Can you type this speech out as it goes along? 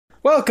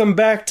Welcome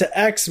back to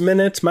X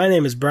Minutes. My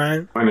name is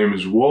Brian. My name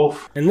is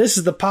Wolf. And this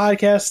is the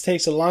podcast that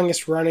takes the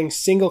longest running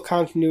single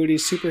continuity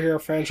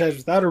superhero franchise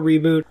without a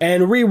reboot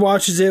and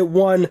rewatches it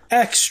one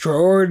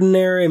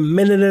extraordinary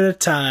minute at a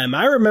time.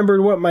 I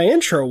remembered what my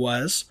intro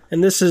was,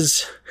 and this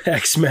is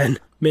X-Men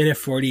Minute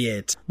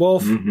 48.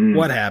 Wolf,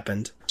 What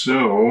happened?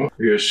 So,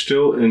 we are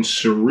still in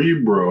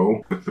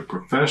Cerebro with the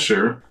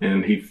professor,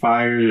 and he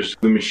fires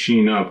the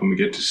machine up, and we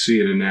get to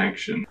see it in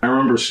action. I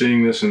remember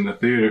seeing this in the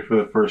theater for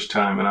the first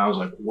time, and I was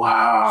like,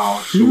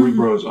 wow,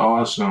 Cerebro is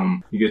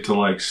awesome. You get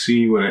to,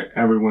 see what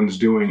everyone's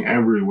doing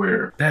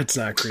everywhere. That's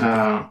not creepy.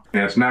 Yeah,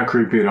 it's not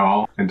creepy at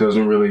all. It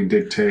doesn't really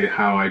dictate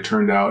how I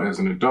turned out as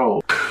an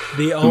adult.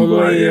 The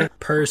only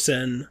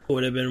person who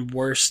would have been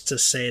worse to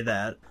say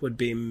that would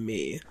be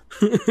me.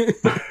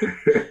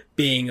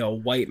 Being a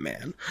white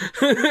man.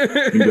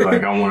 You'd be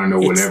like, I want to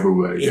know what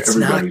everybody's It's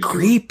not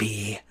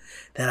creepy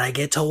that I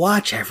get to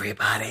watch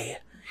everybody.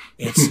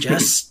 It's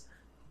just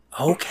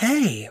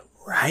okay,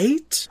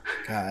 right?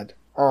 God.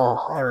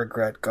 Oh, I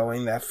regret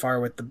going that far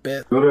with the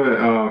bit. Go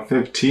to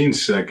 15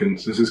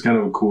 seconds. This is kind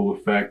of a cool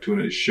effect when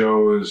it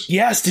shows...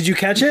 Yes, did you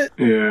catch it?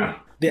 Yeah.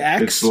 The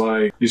X? It's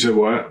like... You said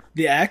what?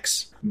 The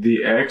X?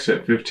 The X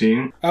at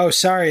 15? Oh,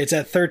 sorry, it's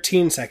at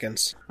 13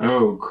 seconds.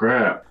 Oh,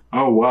 crap.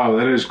 Oh, wow,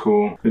 that is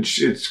cool.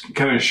 It's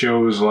kind of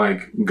shows,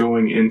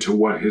 going into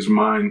what his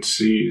mind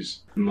sees.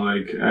 And,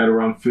 at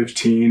around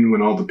 15,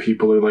 when all the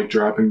people are,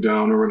 dropping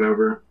down or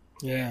whatever.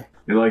 Yeah.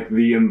 And,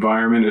 the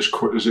environment is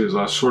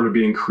sort of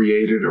being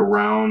created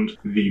around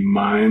the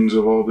minds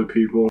of all the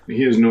people.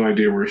 He has no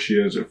idea where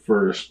she is at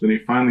first. Then he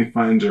finally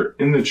finds her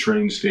in the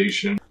train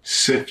station,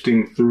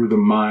 sifting through the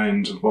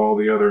minds of all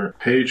the other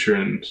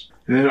patrons.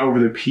 And then over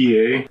the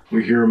PA,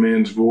 we hear a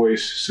man's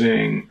voice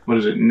saying,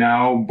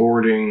 now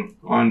boarding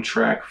on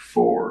track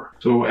 4.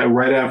 So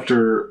right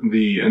after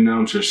the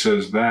announcer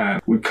says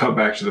that, we cut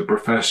back to the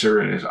professor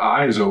and his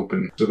eyes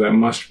open. So that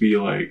must be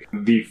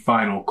the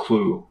final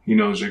clue. He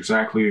knows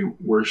exactly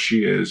where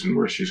she is and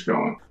where she's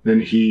going.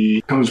 Then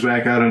he comes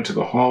back out into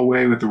the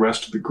hallway with the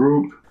rest of the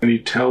group and he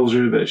tells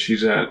her that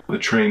she's at the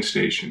train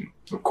station.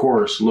 Of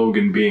course,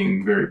 Logan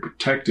being very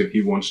protective,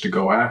 he wants to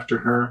go after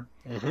her.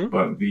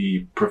 But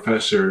the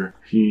professor,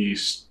 he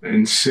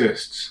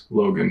insists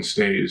Logan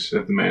stays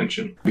at the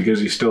mansion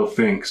because he still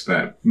thinks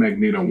that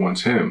Magneto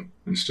wants him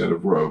instead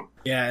of Rogue.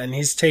 Yeah, and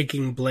he's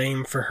taking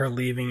blame for her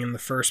leaving in the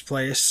first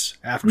place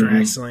after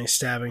accidentally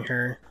stabbing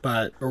her.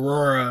 But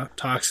Aurora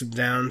talks him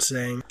down,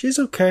 saying, she's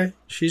okay.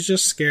 She's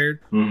just scared.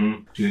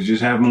 She's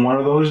just having one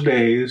of those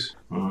days.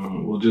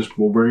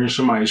 We'll bring her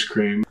some ice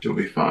cream. She'll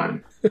be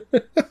fine.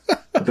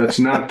 But that's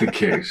not the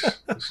case.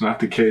 It's not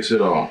the case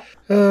at all.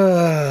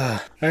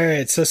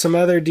 Alright, so some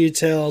other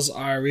details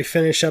are we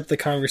finish up the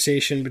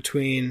conversation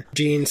between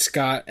Jean,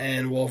 Scott,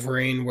 and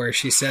Wolverine where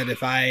she said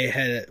if I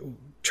had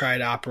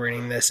tried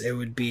operating this, it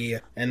would be...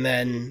 And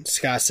then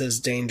Scott says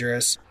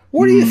dangerous.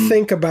 What do you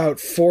think about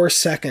 4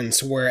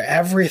 seconds where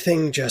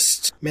everything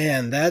just...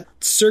 Man, that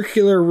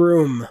circular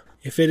room...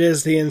 If it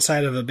is the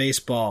inside of a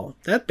baseball,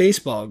 that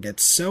baseball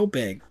gets so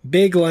big.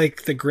 Big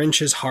like the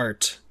Grinch's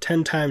heart,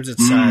 10 times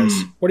its size.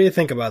 What do you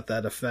think about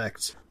that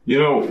effect?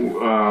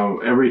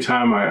 Every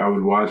time I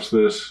would watch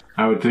this,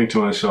 I would think to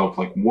myself,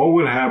 what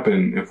would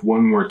happen if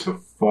one were to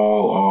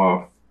fall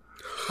off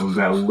of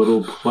that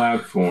little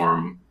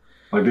platform?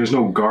 There's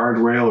no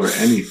guardrail or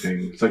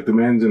anything. It's the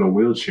man's in a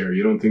wheelchair.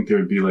 You don't think there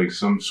would be,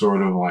 some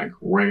sort of,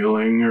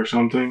 railing or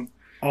something?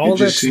 All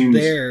that's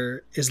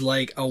there is a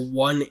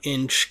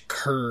 1-inch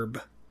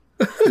curb.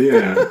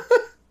 Yeah.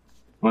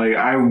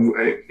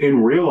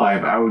 In real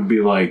life, I would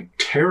be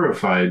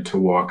terrified to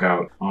walk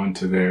out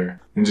onto there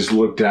and just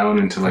look down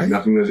into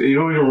nothingness. You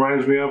know what it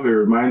reminds me of? It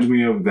reminds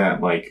me of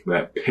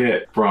that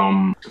pit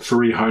from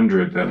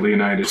 300 that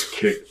Leonidas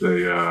kicked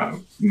the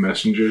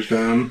messengers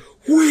down.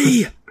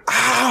 We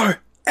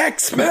are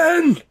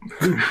X-Men!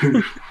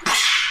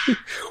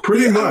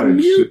 Pretty much.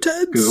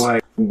 Mutants! Because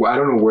I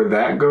don't know where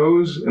that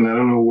goes, and I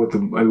don't know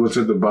what's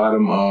at the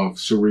bottom of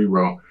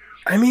Cerebro.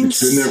 I mean, it's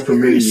been there for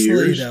many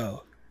years.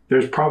 Though.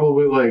 There's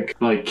probably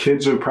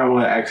kids have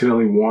probably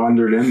accidentally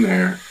wandered in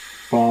there,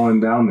 fallen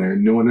down there.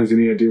 No one has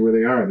any idea where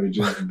they are. They're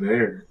just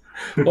there.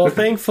 Well,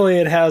 thankfully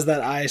it has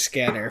that eye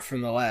scanner from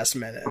the last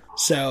minute.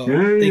 So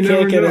they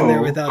can't get in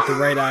there without the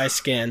right eye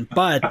scan.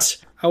 But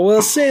I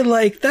will say,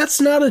 that's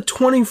not a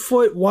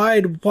 20-foot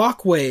wide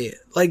walkway.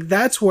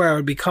 That's where I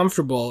would be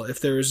comfortable if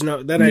there was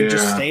no... Then I'd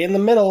just stay in the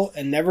middle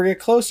and never get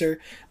closer.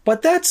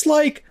 But that's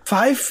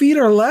 5 feet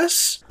or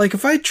less.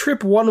 If I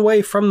trip one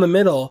way from the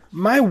middle,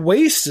 my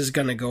waist is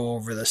going to go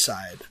over the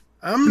side.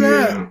 I'm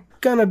not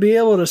going to be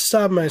able to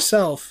stop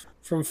myself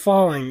from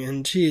falling.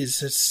 And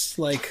geez, it's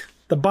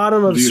the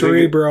bottom of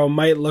Cerebro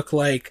might look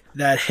like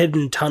that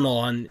hidden tunnel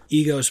on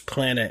Ego's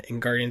planet in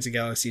Guardians of the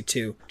Galaxy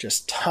 2.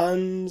 Just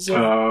tons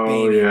of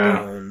baby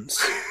bones.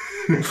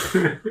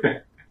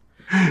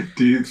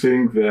 Do you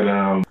think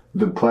that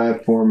the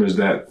platform is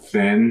that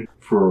thin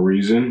for a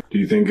reason? Do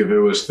you think if it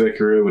was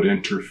thicker, it would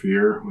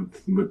interfere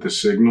with the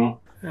signal?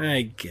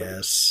 I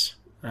guess.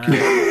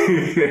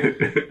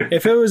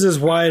 If it was as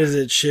wide as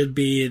it should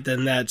be,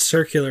 then that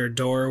circular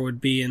door would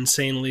be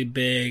insanely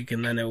big,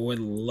 and then it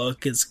wouldn't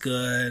look as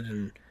good,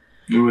 and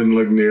it wouldn't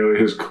look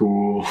nearly as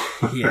cool.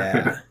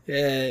 Yeah,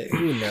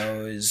 who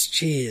knows?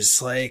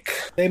 Jeez, like,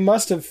 they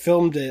must have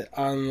filmed it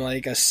on,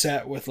 like, a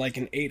set with, like,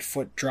 an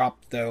 8-foot drop,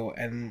 though,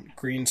 and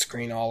green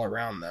screen all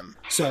around them.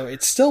 So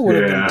it still would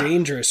have been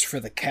dangerous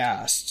for the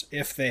cast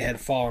if they had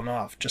fallen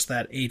off. Just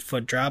that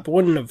 8-foot drop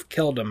wouldn't have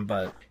killed them,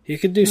 but you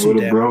could do some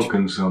damage. Would have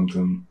broken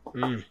something.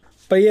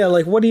 But yeah,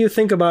 like, what do you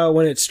think about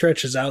when it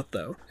stretches out,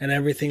 though, and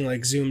everything,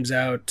 like, zooms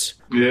out?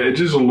 Yeah, it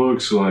just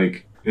looks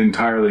like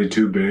entirely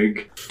too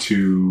big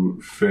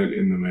to fit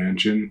in the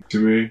mansion to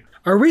me.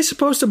 Are we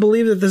supposed to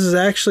believe that this is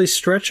actually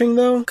stretching,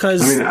 though?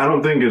 Because I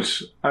think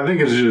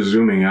it's just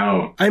zooming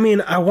out. I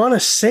mean, I want to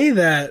say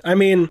that. I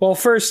mean, well,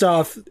 first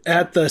off,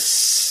 at the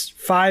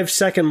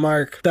 5-second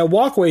mark, that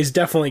walkway is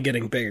definitely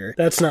getting bigger.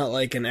 That's not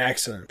like an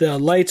accident. The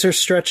lights are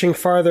stretching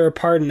farther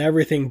apart and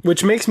everything,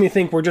 which makes me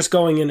think we're just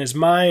going in his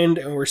mind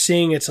and we're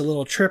seeing it's a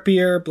little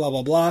trippier, blah,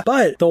 blah, blah.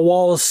 But the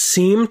walls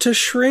seem to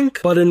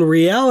shrink, but in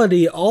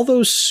reality, all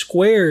those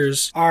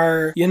squares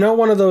are, you know,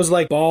 one of those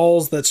like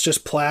balls that's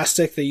just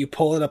plastic that you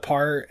pull it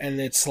apart and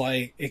it's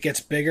like, it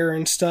gets bigger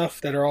and stuff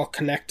that are all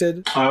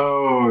connected.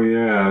 Oh,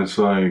 yeah. It's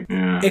like,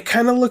 yeah. It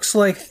kind of looks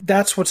like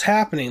that's what's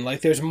happening.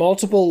 Like there's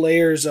multiple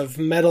layers of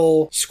metal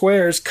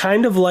squares,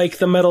 kind of like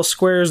the metal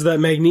squares that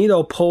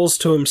Magneto pulls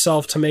to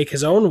himself to make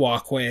his own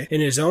walkway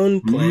in his own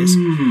place.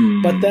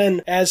 But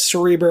then as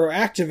Cerebro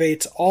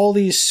activates, all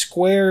these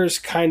squares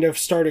kind of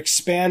start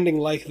expanding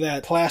like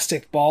that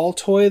plastic ball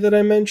toy that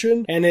I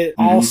mentioned, and it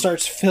all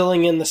starts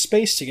filling in the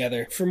space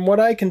together. From what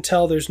I can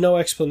tell, there's no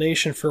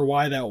explanation for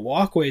why that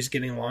walkway is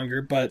getting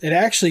longer, but it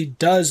actually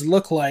does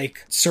look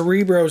like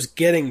Cerebro's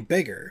getting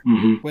bigger,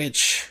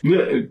 which... Yeah,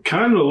 it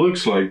kind of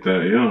looks like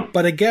that, yeah.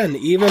 But again,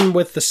 even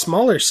with the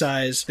smaller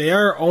size, they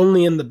are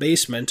only in the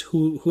basement.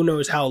 Who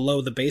knows how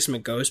low the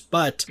basement goes,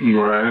 but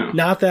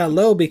not that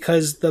low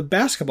because the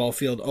basketball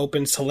field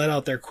opens to let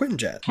out their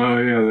Quinjet. Oh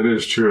yeah, that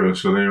is true.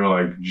 So they were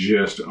like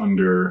just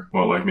under,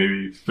 well, like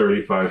maybe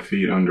 35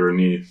 feet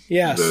underneath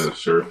the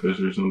surface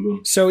or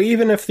something. So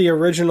even if the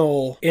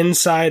original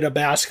inside a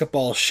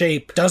basketball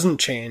shape doesn't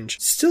change,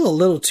 it's still a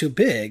little too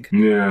big.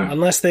 Yeah.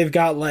 Unless they've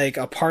got like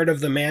a part of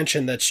the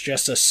mansion that's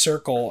just a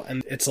circle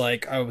and it's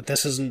like, oh,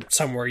 this isn't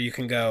somewhere you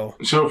can go.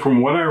 So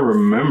from what I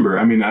remember,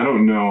 I mean, I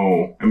don't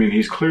know. I mean,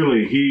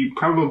 he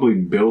probably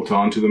built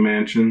onto the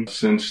mansion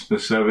since the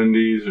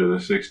 70s or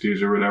the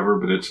 60s or whatever,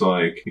 but it's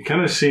like, it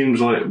kind of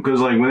seems like, because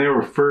like when they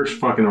were first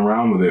fucking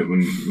around with it,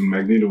 when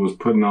Magneto was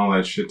putting all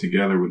that shit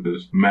together with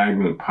his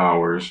magnet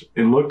powers,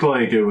 it looked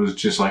like it was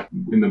just like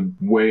in the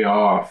way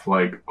off,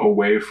 like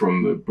away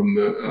from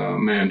the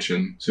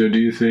mansion. So do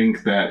you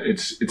think that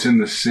it's in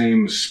the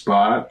same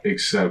spot,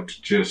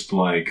 except just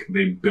like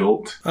they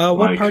built? What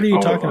like, part are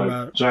you talking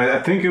about? So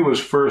I think it was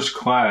First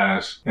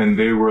Class, and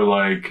they were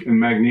like, and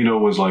Magneto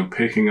was like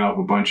picking up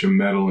a bunch of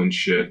metal and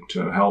shit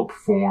to help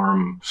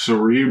form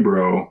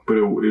Cerebro, but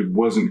it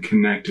wasn't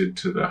connected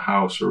to the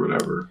house or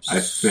whatever, I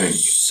think.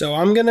 So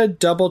I'm gonna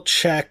double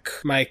check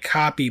my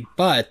copy,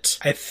 but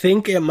I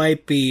think it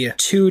might be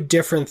two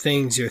different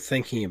things you're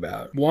thinking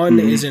about. One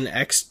is in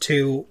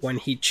X2 when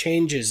he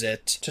changes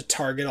it to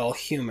target all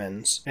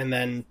humans and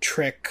then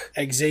trick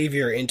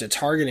Xavier into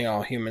targeting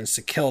all humans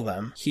to kill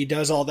them. He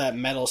does all that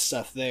metal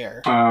stuff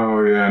there.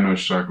 Oh yeah, I know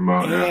what you're talking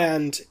about.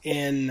 And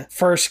in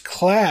First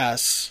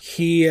Class,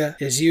 he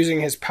is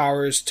using his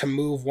powers to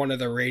move one of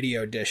the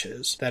radio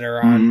dishes that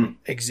are on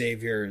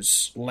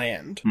Xavier's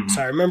land.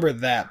 So I remember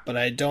that, but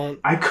I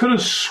could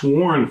have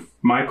sworn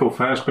Michael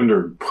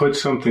Fassbender put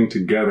something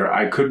together.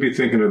 I could be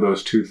thinking of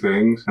those two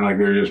things, and like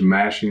they're just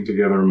mashing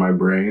together in my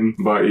brain.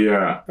 But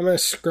yeah. I'm going to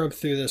scrub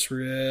through this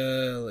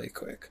really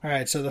quick.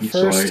 Alright, so the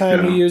first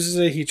time he uses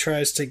it, he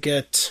tries to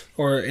get,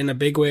 or in a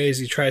big ways,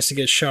 he tries to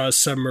get Shaw's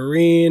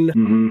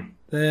submarine.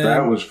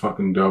 That was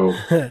fucking dope.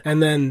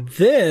 And then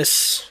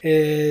this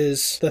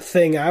is the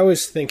thing I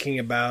was thinking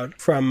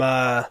about from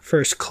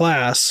First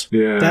Class.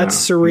 Yeah. That's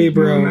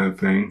Cerebro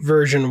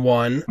version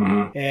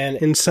 1. And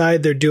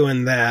inside they're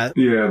doing that.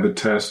 Yeah, the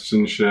tests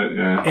and shit,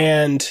 yeah.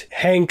 And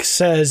Hank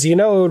says, you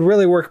know, it would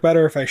really work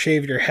better if I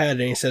shaved your head.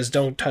 And he says,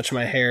 don't touch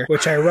my hair.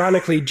 Which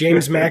ironically,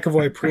 James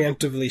McAvoy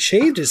preemptively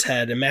shaved his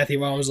head. And Matthew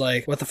Vaughn was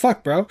like, what the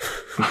fuck, bro?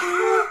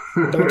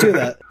 Don't do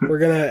that. We're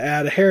going to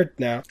add a hair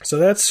now. So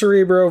that's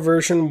Cerebro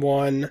version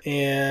 1.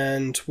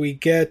 And we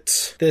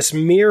get this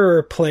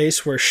mirror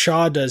place where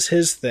Shaw does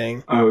his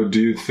thing. Oh,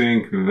 do you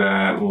think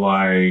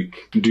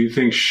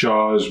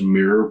Shaw's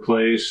mirror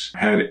place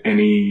had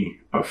any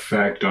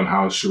effect on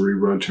how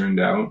Cerebro turned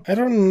out? I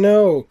don't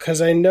know,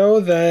 because I know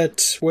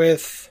that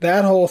with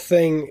that whole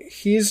thing,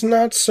 he's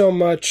not so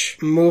much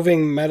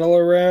moving metal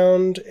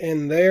around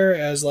in there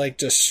as like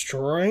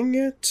destroying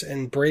it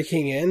and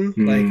breaking in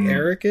like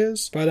Eric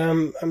is. But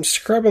I'm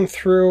scrubbing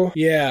through.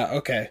 Yeah,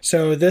 okay.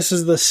 So this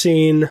is the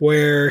scene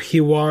where he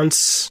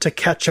wants to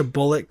catch a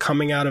bullet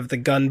coming out of the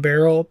gun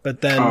barrel,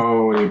 but then...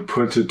 Oh, and he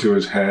puts it to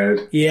his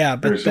head. Yeah,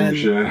 but then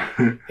shit.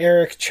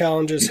 Eric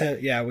challenges him.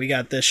 Yeah, we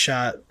got this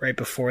shot right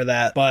before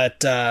that. But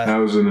that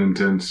was an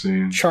intense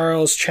scene.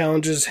 Charles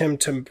challenges him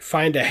to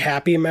find a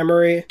happy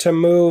memory to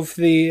move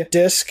the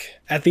disc.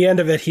 At the end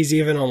of it, he's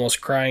even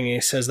almost crying.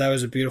 He says, "That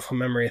was a beautiful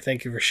memory.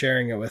 Thank you for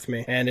sharing it with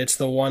me." And it's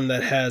the one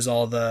that has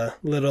all the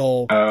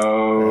little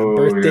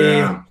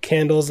birthday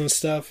candles and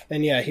stuff.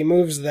 And yeah, he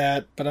moves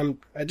that. But I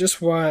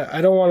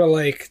don't want to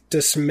like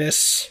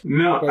dismiss.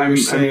 No, I mean,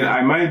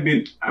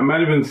 I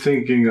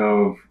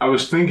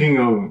was thinking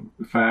of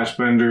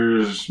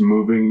Fassbender's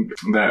moving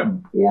that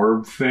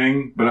orb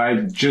thing, but I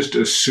just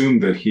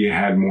assumed that he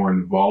had more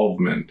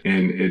involvement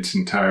in its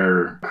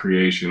entire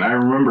creation. I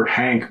remember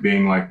Hank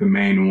being like the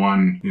main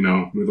one,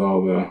 with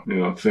all the,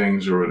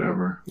 things or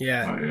whatever.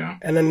 Yeah.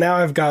 And then now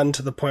I've gotten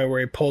to the point where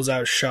he pulls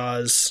out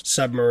Shaw's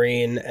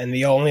submarine, and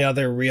the only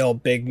other real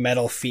big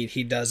metal feat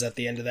he does at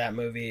the end of that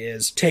movie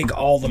is take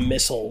all the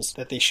missiles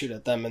that they shoot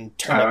at them and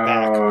turn it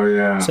back. Oh,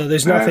 yeah. So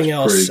there's nothing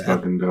else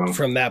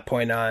from that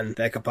point on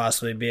that could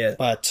possibly be it.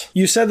 But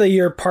you said that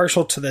you're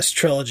partial to this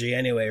trilogy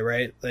anyway,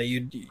 right? That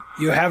you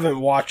haven't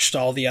watched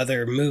all the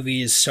other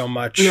movies so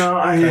much. No,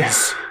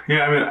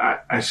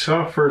 I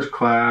saw First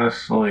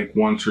Class like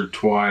once or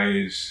twice.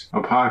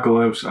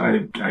 Apocalypse,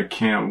 I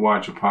can't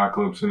watch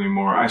Apocalypse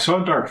anymore. I saw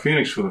Dark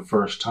Phoenix for the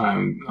first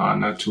time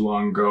not too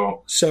long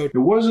ago. So it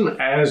wasn't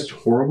as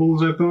horrible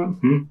as I thought.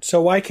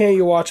 So why can't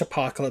you watch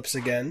Apocalypse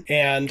again?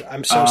 And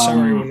I'm so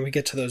sorry when we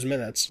get to those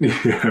minutes.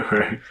 Yeah,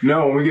 right.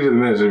 No, when we get to the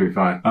minutes, it'll be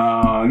fine.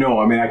 No,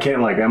 I mean, I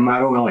can't I'm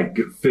not going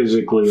to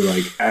physically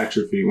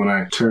atrophy when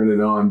I turn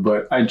it on,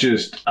 but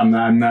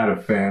I'm not a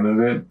fan of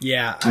it.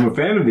 Yeah. I'm a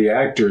fan of the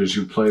actors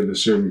who play the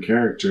certain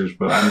characters,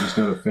 but I'm just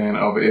not a fan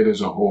of it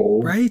as a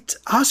whole. Right?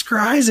 Oscar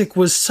Isaac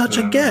was such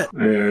a get.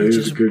 Yeah,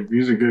 he's a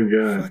good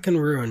guy. Fucking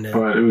ruined it.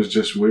 But it was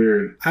just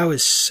weird. I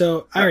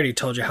already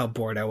told you how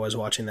bored I was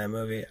watching that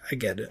movie. I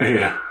get it.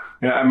 Yeah.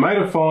 Yeah, I might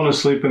have fallen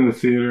asleep in the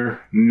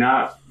theater.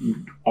 Not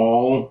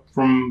all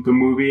from the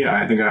movie.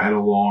 I think I had a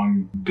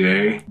long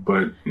day,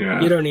 but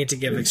yeah. You don't need to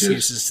give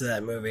excuses to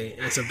that movie.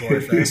 It's a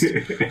bore fest.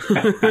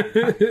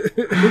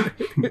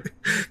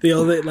 The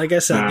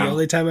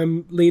only time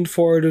I leaned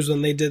forward was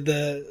when they did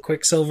the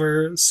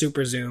Quicksilver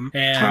super zoom.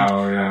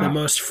 And the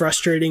most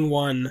frustrating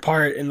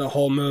part in the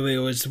whole movie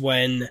was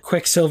when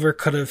Quicksilver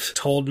could have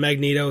told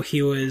Magneto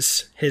he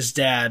was his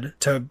dad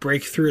to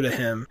break through to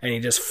him, and he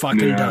just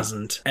fucking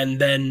doesn't. And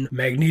then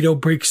Magneto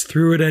breaks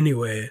through it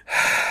anyway.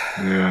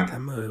 Yeah.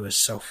 That movie was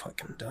so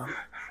fucking dumb.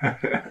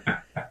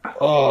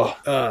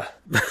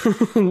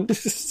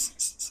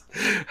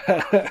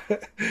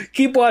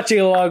 Keep watching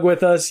along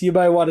with us. You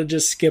might want to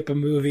just skip a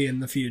movie in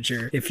the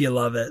future if you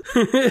love it.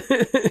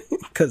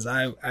 Because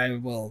I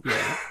will.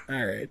 Yeah.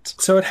 All right.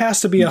 So it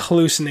has to be a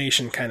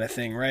hallucination kind of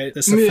thing, right?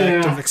 This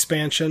effect of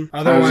expansion.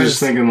 Otherwise, I was just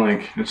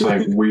thinking it's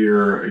like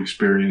we're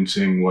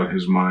experiencing what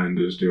his mind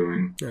is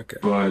doing. Okay.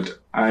 But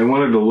I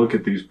wanted to look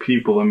at these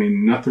people. I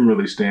mean, nothing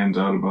really stands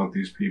out about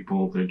these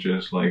people. They're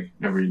just like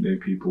everyday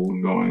people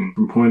going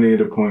from point A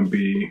to point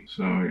B.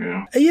 So,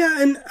 yeah.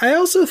 Yeah, and I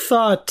also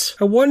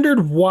I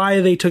wondered why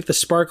they took the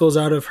sparkles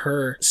out of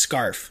her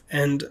scarf.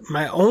 And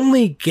my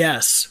only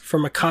guess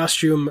from a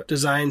costume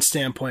design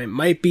standpoint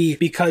might be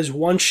because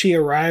once she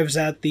arrives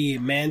at the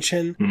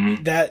mansion,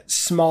 that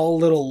small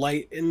little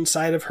light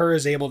inside of her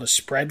is able to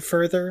spread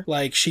further.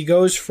 Like, she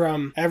goes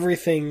from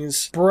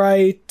everything's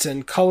bright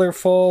and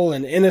colorful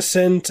and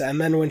innocent, and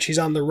then when she's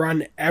on the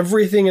run,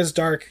 everything is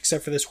dark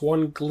except for this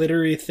one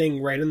glittery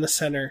thing right in the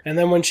center. And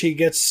then when she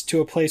gets to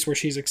a place where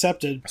she's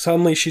accepted,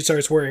 suddenly she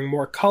starts wearing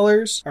more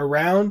colors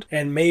around,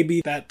 and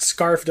maybe that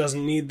scarf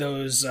doesn't need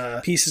those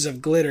pieces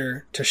of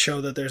glitter to show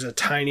that there's a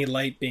tiny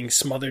light being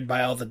smothered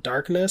by all the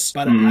darkness.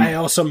 But I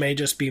also may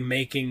just be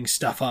making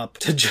stuff up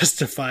to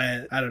justify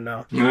it. I don't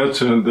know.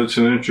 That's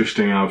an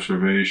interesting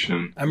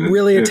observation. I'm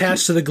really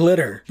attached to the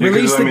glitter.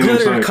 Release the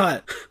glitter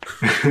cut.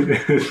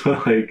 It's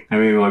like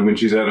when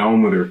she's at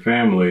home with her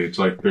family, it's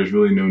like there's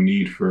really no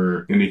need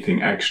for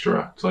anything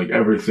extra. It's like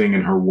everything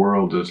in her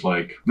world is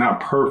like not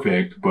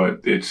perfect,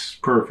 but it's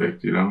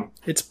perfect,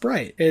 It's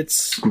bright.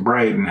 It's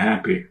bright and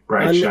happy.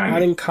 Bright, shiny.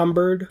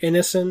 Unencumbered,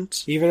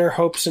 innocent, even her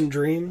hopes and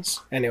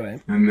dreams.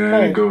 Anyway. And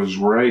then it goes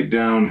right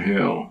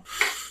downhill.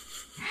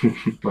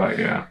 But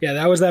yeah. Yeah,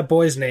 that was that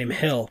boy's name,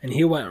 Hill, and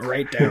he went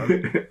right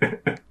down.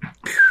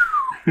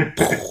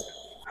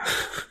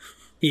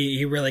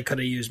 He really could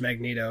have used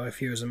Magneto if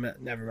he was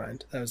never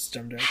mind. That was a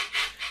dumb joke.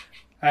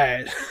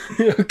 Alright.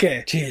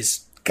 Okay.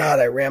 Jeez. God,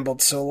 I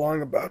rambled so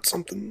long about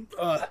something.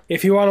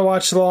 If you want to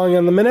watch along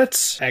on the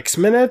minutes, X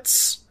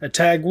Minutes, a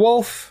tag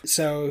Wolf,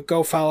 so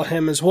go follow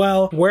him as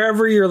well.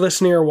 Wherever you're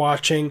listening or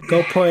watching,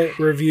 go put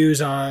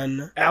reviews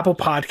on Apple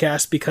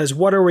Podcasts, because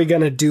what are we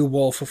going to do,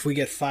 Wolf, if we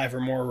get 5 or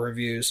more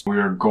reviews? We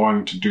are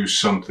going to do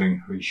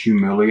something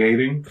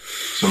humiliating,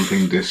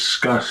 something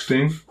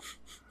disgusting,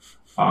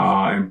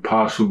 and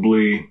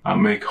possibly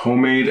make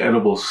homemade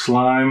edible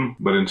slime,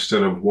 but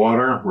instead of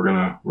water, we're going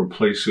to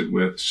replace it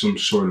with some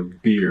sort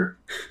of beer.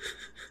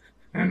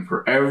 And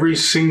for every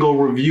single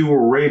review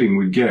or rating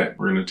we get,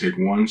 we're going to take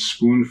 1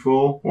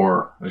 spoonful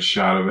or a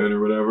shot of it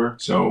or whatever.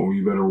 So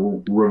you better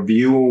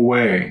review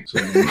away. So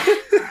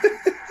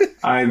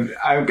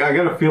I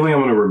got a feeling I'm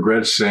going to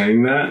regret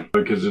saying that,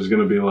 because there's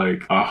going to be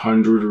like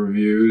 100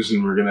 reviews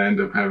and we're going to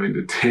end up having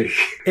to take...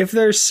 If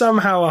there's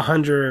somehow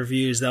 100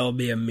 reviews, that will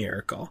be a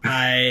miracle.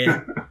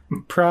 I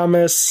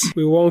promise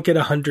we won't get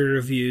 100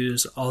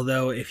 reviews,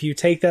 although if you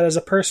take that as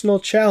a personal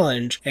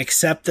challenge,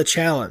 accept the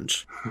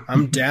challenge.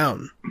 I'm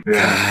down.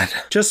 Yeah.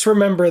 God. Just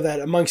remember that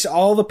amongst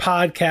all the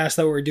podcasts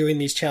that we're doing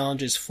these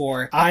challenges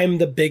for, I'm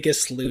the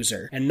biggest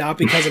loser. And not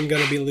because I'm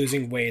going to be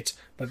losing weight,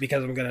 but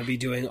because I'm going to be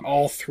doing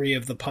all 3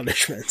 of the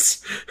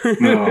punishments.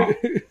 No.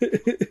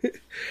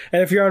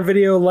 And if you're on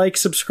video, like,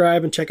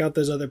 subscribe, and check out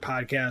those other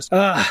podcasts.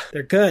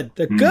 They're good.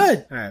 They're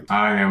good. All right.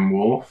 I am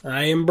Wolf.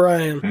 I am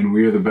Brian. And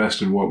we are the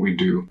best at what we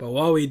do. But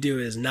what we do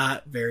is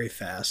not very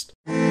fast.